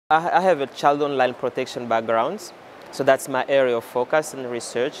I have a child online protection background, so that's my area of focus and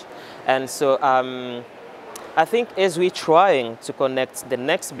research. And so I think as we're trying to connect the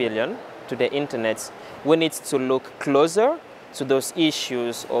next billion to the internet, we need to look closer to those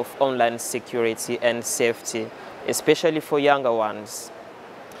issues of online security and safety, especially for younger ones.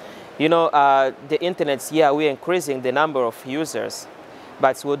 You know, the internet, yeah, we're increasing the number of users,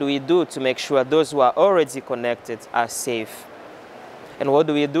 but what do we do to make sure those who are already connected are safe? And what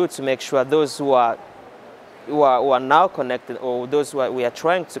do we do to make sure those who are now connected, or those we are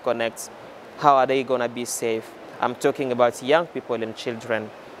trying to connect, how are they going to be safe? I'm talking about young people and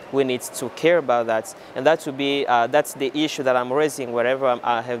children. We need to care about that. And that would be, that's the issue that I'm raising wherever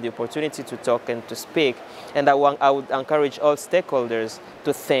I have the opportunity to talk and to speak. And I would encourage all stakeholders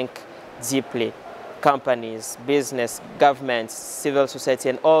to think deeply. Companies, business, governments, civil society,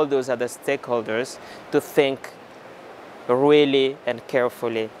 and all those other stakeholders to think really and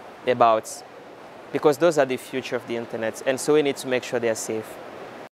carefully about, because those are the future of the internet, and so we need to make sure they are safe.